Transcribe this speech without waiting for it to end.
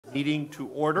Meeting to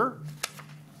order.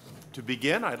 To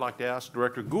begin, I'd like to ask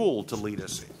Director Gould to lead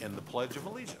us in the Pledge of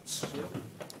Allegiance.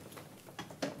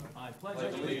 I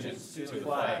pledge allegiance to the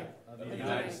flag of the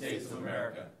United States of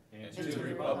America and to the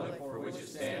republic for which it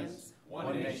stands,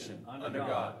 one nation, under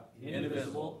God,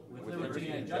 indivisible, with liberty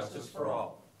and justice for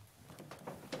all.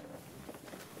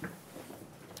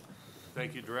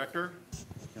 Thank you, Director.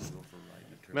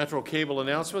 Metro Cable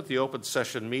announcement. The open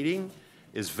session meeting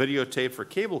is videotaped for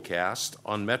cablecast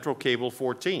on Metro Cable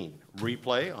 14.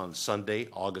 Replay on Sunday,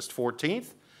 August 14th,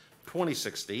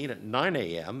 2016 at 9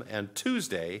 a.m. and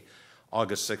Tuesday,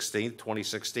 August 16th,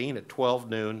 2016 at 12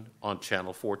 noon on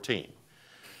Channel 14.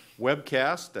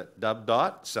 Webcast at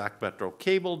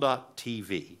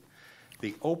www.sacmetrocable.tv.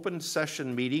 The open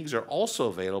session meetings are also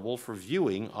available for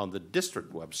viewing on the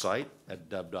district website at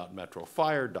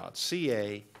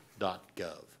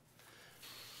www.metrofire.ca.gov.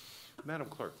 Madam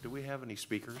Clerk, do we have any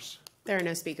speakers? There are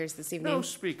no speakers this evening. No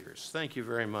speakers. Thank you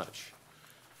very much.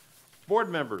 Board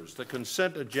members, the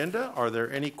consent agenda, are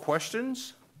there any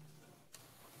questions?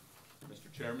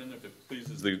 Mr. Chairman, if it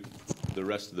pleases the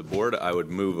rest of the board, I would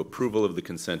move approval of the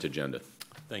consent agenda.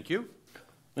 Thank you.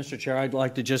 Mr. Chair, I'd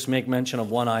like to just make mention of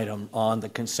one item on the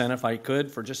consent, if I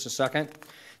could, for just a second.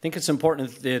 I think it's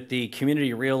important that the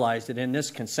community realize that in this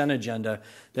consent agenda,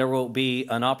 there will be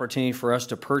an opportunity for us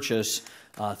to purchase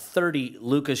 30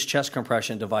 Lucas chest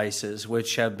compression devices,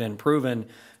 which have been proven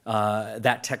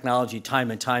that technology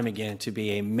time and time again to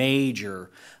be a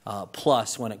major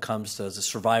plus when it comes to the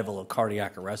survival of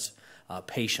cardiac arrest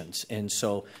patients. And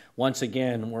so once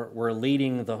again, we're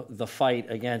leading the fight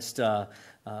against death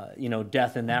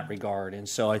in that regard. And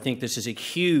so I think this is a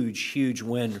huge, huge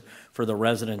win for the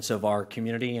residents of our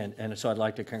community. And so I'd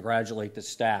like to congratulate the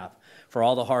staff for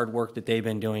all the hard work that they've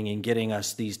been doing in getting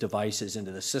us these devices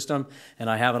into the system. And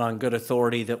I have it on good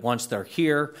authority that once they're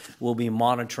here, we'll be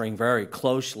monitoring very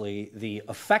closely the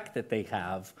effect that they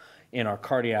have in our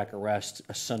cardiac arrest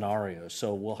scenarios.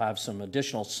 So we'll have some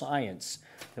additional science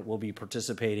that we'll be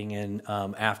participating in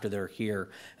after they're here,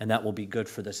 and that will be good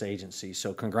for this agency.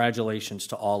 So congratulations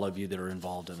to all of you that are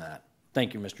involved in that.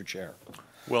 Thank you, Mr. Chair.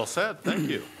 Well said. Thank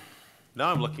you.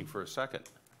 Now I'm looking for a second.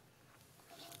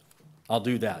 I'll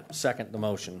do that. Second the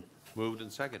motion. Moved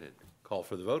and seconded. Call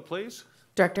for the vote, please.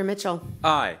 Director Mitchell.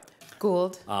 Aye.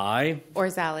 Gould. Aye.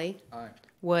 Orzali. Aye.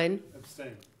 Wood.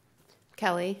 Abstain.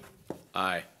 Kelly.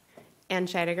 Aye. And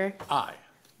Scheidegger. Aye.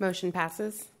 Motion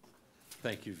passes.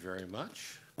 Thank you very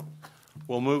much.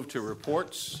 We'll move to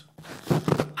reports.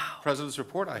 President's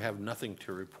report. I have nothing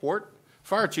to report.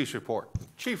 Fire Chief's report.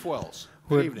 Chief Wells.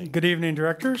 Good evening. Good evening,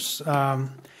 directors.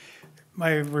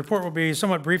 My report will be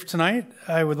somewhat brief tonight.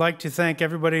 I would like to thank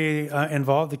everybody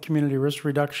involved, the Community Risk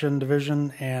Reduction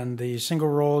Division and the single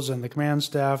roles and the command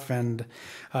staff and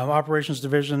Operations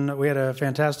Division. We had a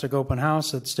fantastic open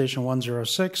house at Station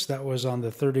 106. That was on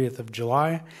the 30th of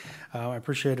July. I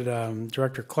appreciated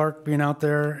Director Clark being out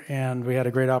there, and we had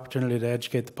a great opportunity to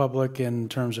educate the public in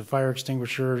terms of fire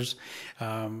extinguishers,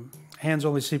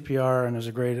 hands-only CPR, and it was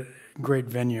a great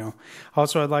venue.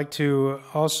 Also, I'd like to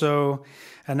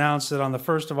announce that on the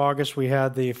 1st of August, we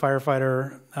had the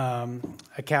Firefighter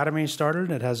Academy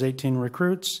started. It has 18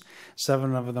 recruits.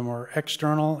 7 of them are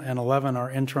external, and 11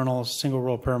 are internal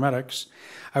single-role paramedics.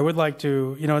 I would like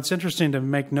to, it's interesting to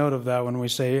make note of that when we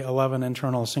say 11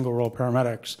 internal single-role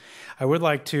paramedics. I would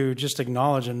like to just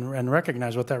acknowledge and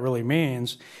recognize what that really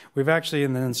means. We've actually,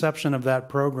 in the inception of that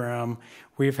program,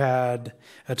 we've had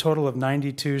a total of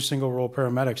 92 single-role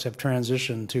paramedics have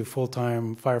transitioned to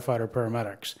full-time firefighter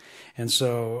paramedics. And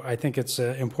so I think it's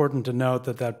important to note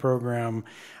that program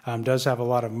does have a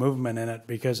lot of movement in it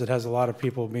because it has a lot of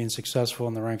people being successful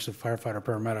in the ranks of firefighter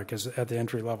paramedic at the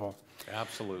entry level.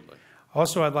 Absolutely.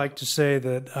 Also, I'd like to say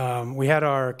that we had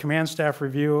our command staff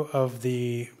review of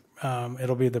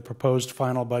it'll be the proposed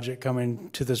final budget coming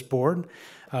to this board.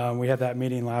 We had that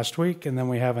meeting last week, and then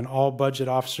we have an all budget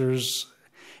officers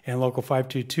and Local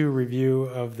 522 review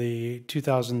of the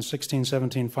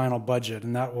 2016-17 final budget,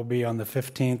 and that will be on the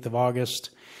 15th of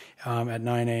August at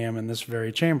 9 a.m. in this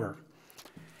very chamber.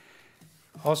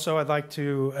 Also, I'd like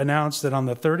to announce that on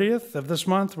the 30th of this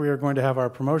month, we are going to have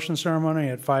our promotion ceremony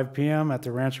at 5 p.m. at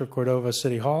the Rancho Cordova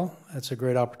City Hall. It's a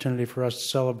great opportunity for us to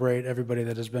celebrate everybody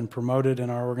that has been promoted in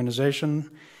our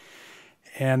organization.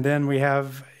 And then we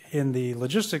have in the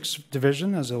logistics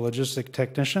division as a logistic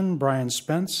technician, Brian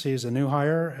Spence. He's a new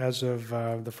hire as of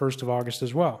the 1st of August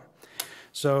as well.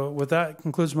 So with that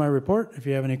concludes my report. If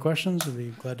you have any questions, I'd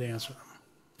be glad to answer them.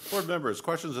 Board members,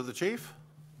 questions of the chief?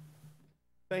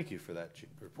 Thank you for that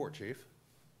report, Chief.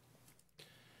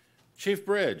 Chief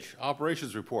Bridge,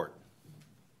 operations report.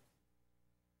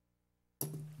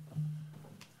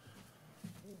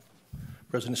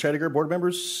 President Scheidegger, board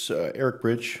members, Eric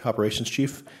Bridge, Operations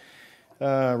Chief.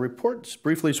 Reports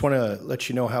briefly, just want to let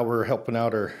you know how we're helping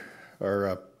out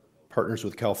our partners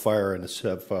with CAL FIRE and this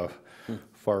have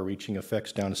far-reaching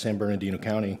effects down to San Bernardino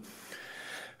County.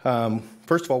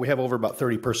 First of all, we have over about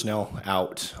 30 personnel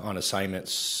out on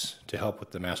assignments to help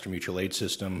with the Master Mutual Aid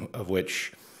System, of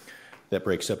which that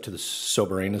breaks up to the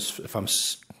Soberanes, if I'm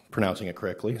pronouncing it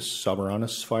correctly,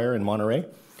 Soberanes fire in Monterey.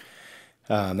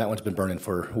 That one's been burning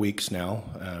for weeks now,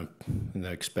 and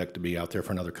I expect to be out there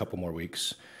for another couple more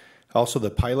weeks. Also, the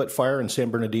Pilot fire in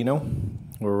San Bernardino,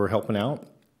 where we're helping out.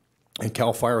 And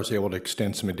CAL FIRE was able to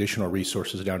extend some additional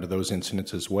resources down to those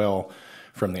incidents as well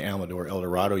from the Amador El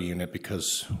Dorado unit,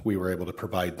 because we were able to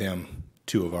provide them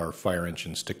 2 of our fire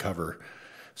engines to cover.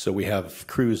 So we have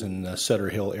crews in the Sutter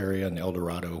Hill area in El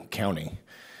Dorado County,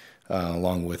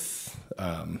 along with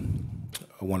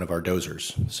one of our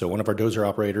dozers. So one of our dozer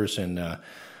operators and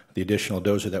the additional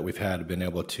dozer that we've had have been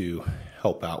able to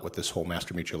help out with this whole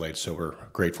Master Mutual Aid. So we're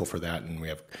grateful for that, and we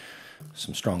have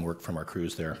some strong work from our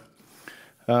crews there.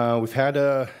 We've had,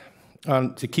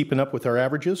 to keeping up with our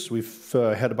averages, we've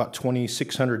had about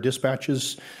 2,600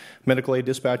 dispatches, medical aid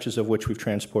dispatches, of which we've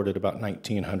transported about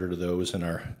 1,900 of those, and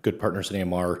our good partners at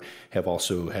AMR have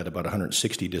also had about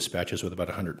 160 dispatches with about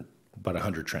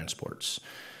 100 transports.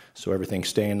 So everything's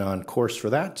staying on course for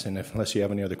that, and unless you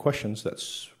have any other questions,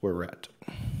 that's where we're at.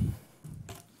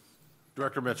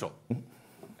 Director Mitchell.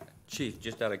 Chief,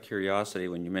 just out of curiosity,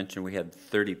 when you mentioned we had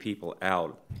 30 people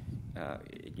out,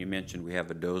 you mentioned we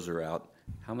have a dozer out.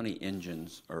 How many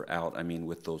engines are out? I mean,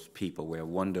 with those people, we have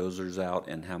 1 dozer's out,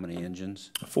 and how many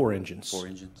engines? 4 engines. 4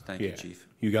 engines. Thank you, Chief.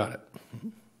 You got it.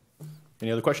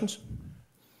 Any other questions?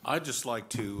 I'd just like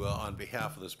to, on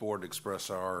behalf of this board, express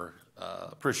our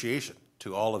appreciation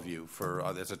to all of you for,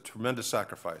 it's a tremendous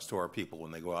sacrifice to our people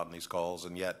when they go out on these calls,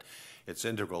 and yet it's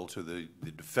integral to the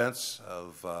defense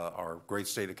of our great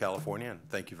state of California, and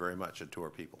thank you very much, and to our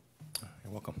people.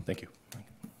 You're welcome. Thank you.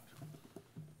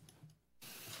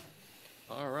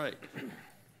 All right.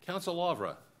 Council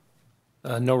Lavra.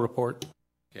 No report.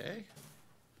 Okay.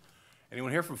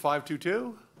 Anyone here from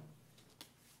 522?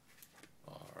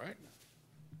 All right.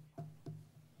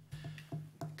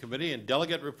 Committee and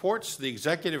delegate reports. The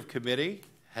executive committee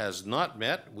has not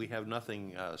met. We have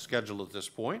nothing scheduled at this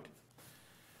point.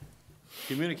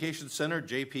 Communications Center,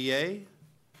 JPA.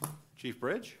 Chief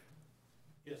Bridge.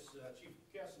 Yes, Chief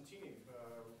Castantini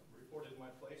reported in my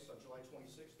place on July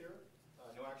 26th here.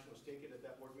 No action was taken at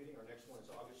that board meeting. Our next one is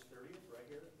August 30th, right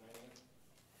here at 9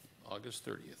 a.m. August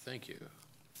 30th. Thank you.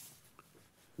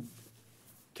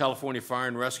 California Fire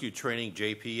and Rescue Training,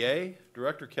 JPA.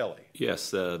 Director Kelly.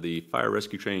 Yes, the Fire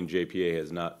Rescue Training JPA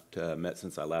has not met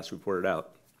since I last reported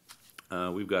out.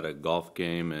 We've got a golf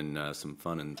game and some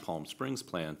fun in Palm Springs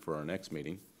planned for our next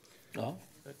meeting. Oh,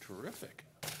 that's terrific.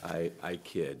 I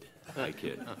kid. I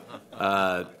kid.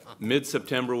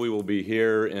 Mid-September, we will be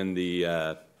here in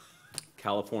the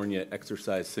California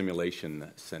Exercise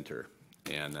Simulation Center,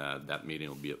 and that meeting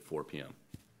will be at 4 p.m.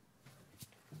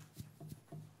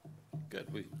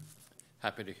 Good. We're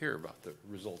happy to hear about the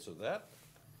results of that.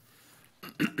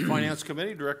 Finance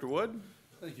Committee, Director Wood.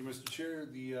 Thank you, Mr. Chair.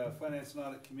 The Finance and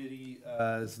Audit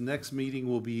Committee's next meeting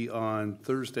will be on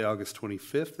Thursday, August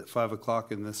 25th at 5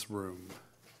 o'clock in this room.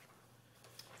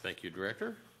 Thank you,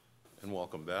 Director, and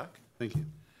welcome back. Thank you.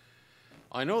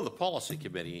 I know the Policy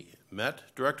Committee met.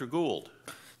 Director Gould.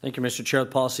 Thank you, Mr. Chair.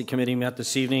 The Policy Committee met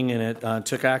this evening, and it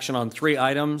took action on 3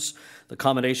 items. The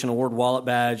Commendation Award Wallet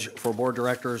Badge for Board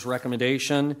Directors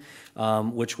recommendation,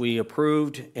 which we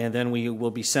approved, and then we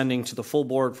will be sending to the full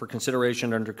board for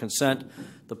consideration under consent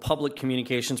the Public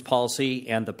Communications Policy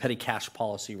and the Petty Cash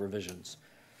Policy revisions.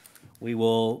 We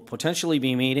will potentially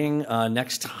be meeting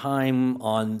next time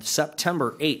on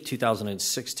September 8,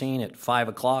 2016 at 5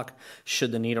 o'clock,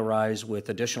 should the need arise, with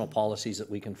additional policies that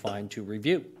we can find to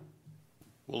review.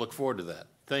 We'll look forward to that.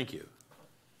 Thank you.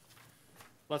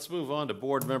 Let's move on to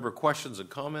board member questions and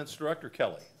comments. Director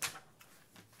Kelly.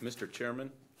 Mr.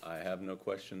 Chairman, I have no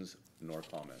questions nor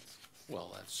comments.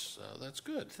 Well, that's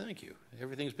good. Thank you.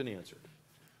 Everything's been answered.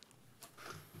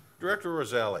 Director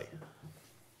Rosali.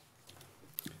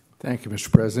 Thank you,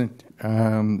 Mr. President.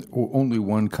 Only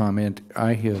one comment.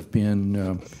 I have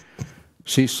been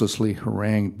ceaselessly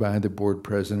harangued by the board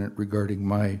president regarding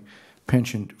my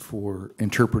penchant for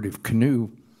interpretive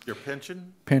canoe. Your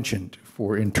pension? Penchant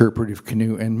for interpretive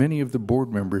canoe, and many of the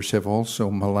board members have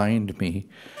also maligned me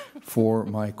for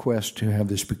my quest to have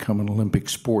this become an Olympic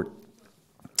sport.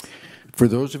 For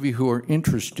those of you who are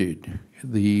interested,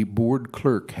 the board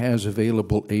clerk has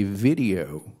available a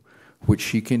video which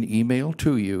she can email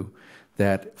to you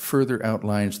that further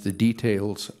outlines the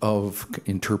details of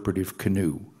interpretive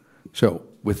canoe. So,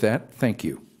 with that, thank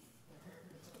you.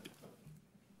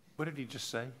 What did he just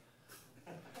say?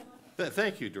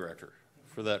 Thank you, Director,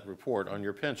 for that report on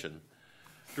your pension.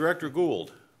 Director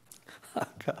Gould.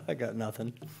 I got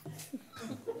nothing.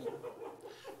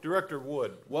 Director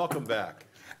Wood, welcome back.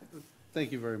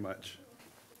 Thank you very much.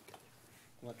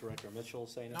 Let Director Mitchell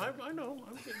say I know.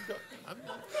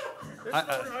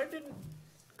 I didn't.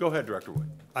 Go ahead, Director Wood.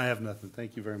 I have nothing.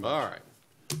 Thank you very much. All right.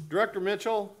 Director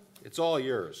Mitchell, it's all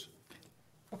yours.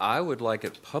 I would like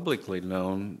it publicly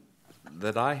known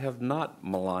that I have not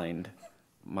maligned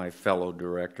my fellow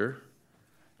director.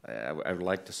 I would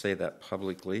like to say that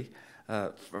publicly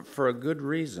for a good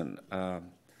reason.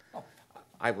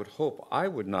 I would hope I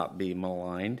would not be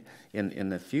maligned in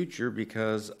the future,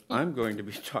 because I'm going to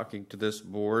be talking to this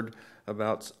board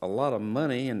about a lot of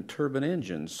money and turbine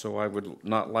engines, so I would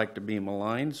not like to be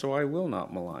maligned, so I will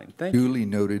not malign. Thank you. Duly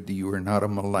noted that you are not a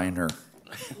maligner.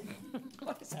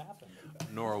 What has happened?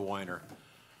 Nora Weiner.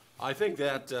 I think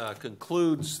that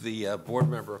concludes the board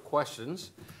member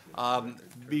questions.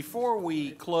 Before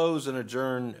we close and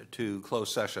adjourn to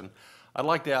closed session, I'd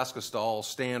like to ask us to all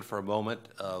stand for a moment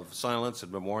of silence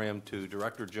and memoriam to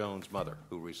Director Jones' mother,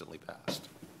 who recently passed.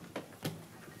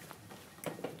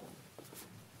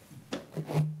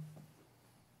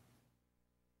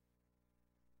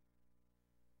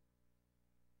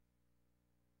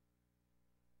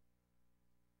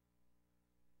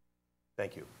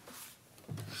 Thank you.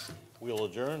 We'll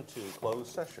adjourn to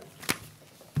closed session.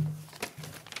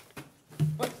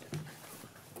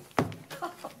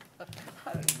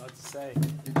 I don't know what to say.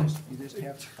 You just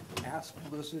have to ask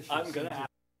Melissa. I'm going to ask.